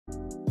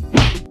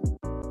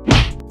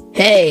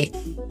Hey.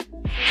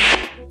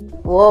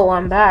 Whoa,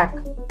 I'm back.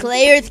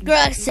 Clay Earth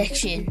cross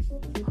section.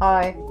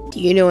 Hi. Do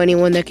you know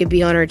anyone that could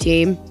be on our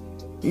team?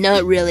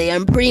 Not really.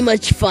 I'm pretty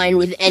much fine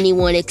with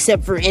anyone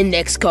except for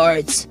index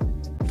cards.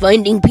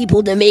 Finding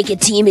people to make a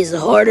team is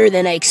harder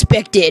than I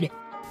expected.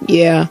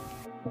 Yeah.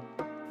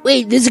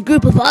 Wait, there's a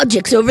group of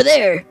objects over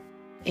there.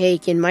 Hey,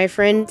 can my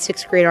friend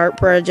 6th grade art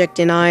project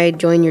and I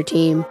join your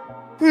team?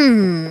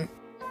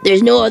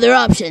 There's no other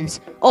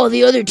options. All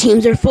the other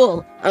teams are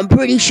full. I'm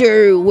pretty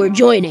sure we're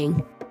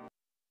joining.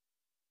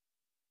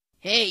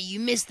 Hey, you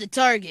missed the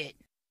target.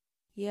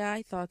 Yeah,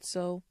 I thought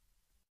so.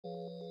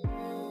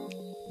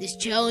 This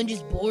challenge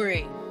is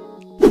boring.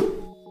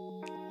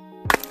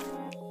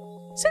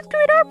 6th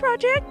grade art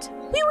project!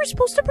 We were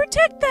supposed to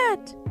protect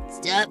that!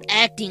 Stop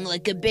acting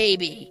like a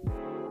baby.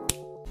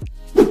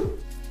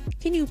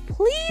 Can you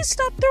please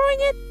stop throwing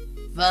it?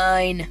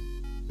 Fine.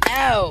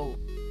 Ow!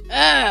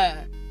 Ah!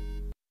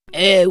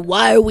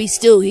 Why are we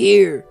still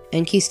here?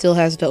 Enki still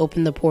has to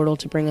open the portal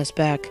to bring us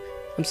back.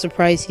 I'm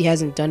surprised he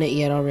hasn't done it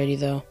yet already,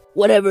 though.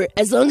 Whatever,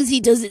 as long as he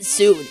does it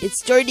soon. It's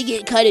starting to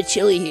get kinda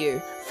chilly here.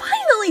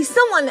 Finally,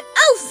 someone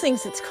else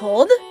thinks it's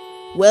cold.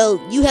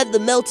 Well, you had the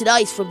melted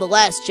ice from the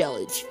last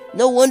challenge.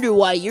 No wonder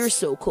why you're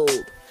so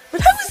cold.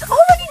 But I was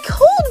already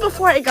cold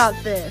before I got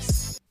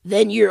this.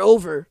 Then you're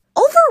over.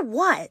 Over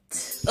what?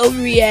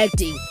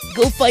 Overreacting.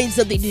 Go find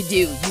something to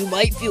do. You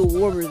might feel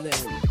warmer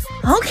then.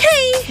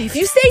 Okay, if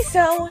you say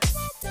so.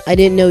 I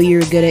didn't know you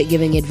were good at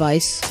giving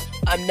advice.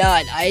 I'm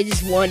not. I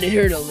just wanted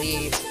her to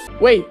leave.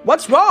 Wait,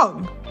 what's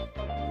wrong?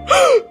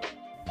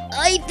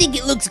 I think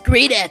it looks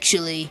great,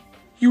 actually.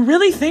 You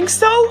really think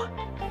so?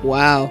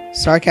 Wow,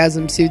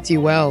 sarcasm suits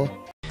you well.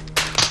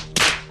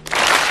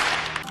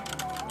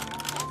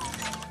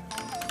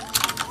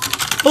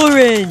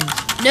 Orange!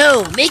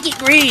 No, make it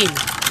green.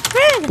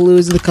 Blue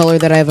is the color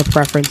that I have a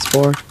preference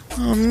for.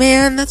 Oh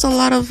man, that's a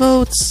lot of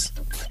votes.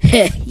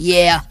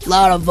 Yeah, a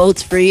lot of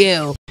votes for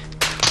you.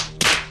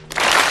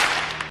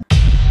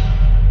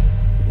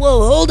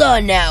 Whoa, hold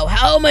on now.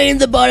 How am I in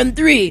the bottom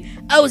 3?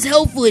 I was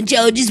helpful in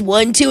challenges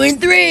 1, 2,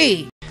 and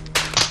 3.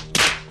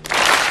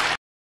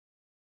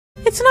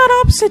 It's not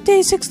opposite day,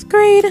 6th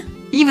grade.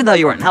 Even though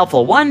you weren't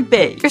helpful one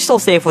bit, you're still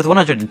safe with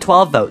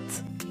 112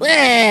 votes.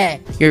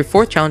 Bleh. Your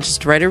 4th challenge is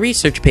to write a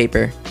research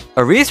paper.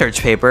 A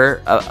research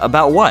paper?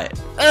 About what?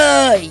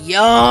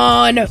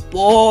 Yawn.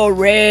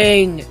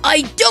 Boring.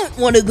 I don't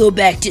want to go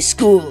back to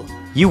school.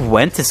 You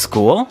went to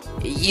school?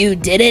 You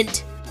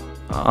didn't?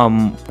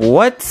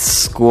 What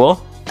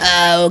school?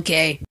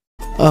 Okay.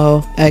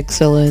 Oh,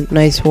 excellent.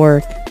 Nice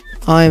work.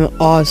 I'm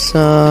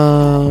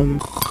awesome.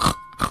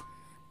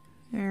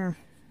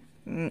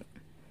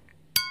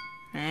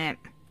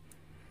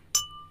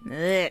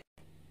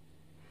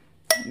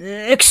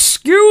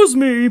 Excuse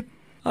me!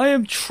 I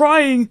am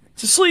trying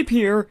to sleep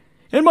here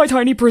in my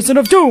tiny prison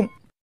of doom!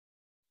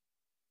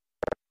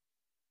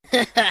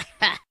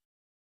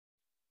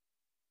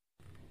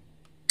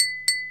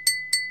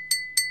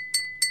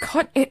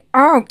 Cut it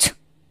out!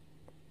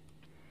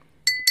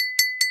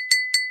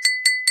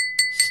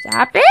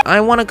 Stop it.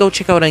 I want to go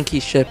check out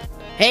Enki's ship.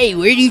 Hey,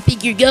 where do you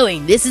think you're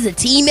going? This is a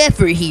team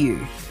effort here.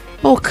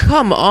 Oh,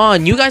 come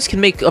on. You guys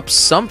can make up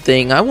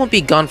something. I won't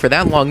be gone for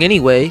that long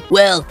anyway.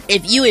 Well,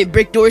 if you and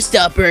Brick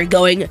Doorstopper are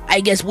going,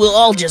 I guess we'll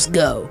all just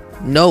go.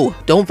 No,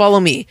 don't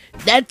follow me.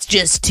 That's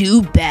just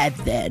too bad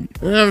then.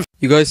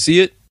 You guys see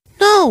it?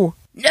 No.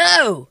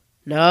 No!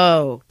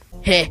 No.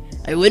 Heh,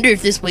 I wonder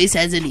if this place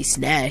has any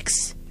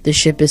snacks. The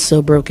ship is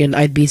so broken,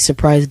 I'd be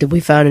surprised if we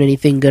found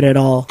anything good at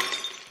all.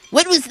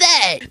 What was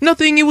that?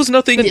 Nothing, it was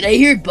nothing. Did I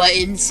hear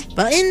buttons?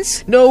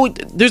 Buttons? No,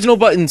 there's no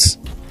buttons.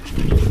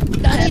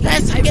 Stop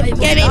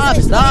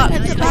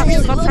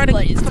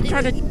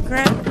trying to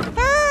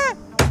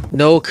grab.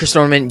 No, Chris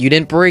Norman, you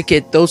didn't break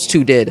it. Those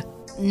two did.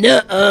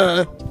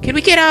 Nuh-uh. Can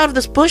we get out of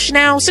this bush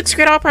now? 6th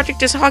grade art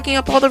project is hogging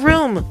up all the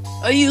room.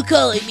 Are you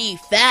calling me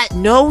fat?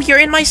 No, you're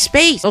in my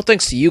space. No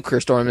thanks to you,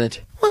 Chris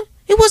Dormant. What?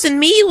 It wasn't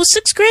me, it was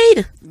 6th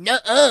grade.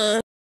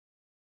 Nuh-uh.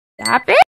 Stop it.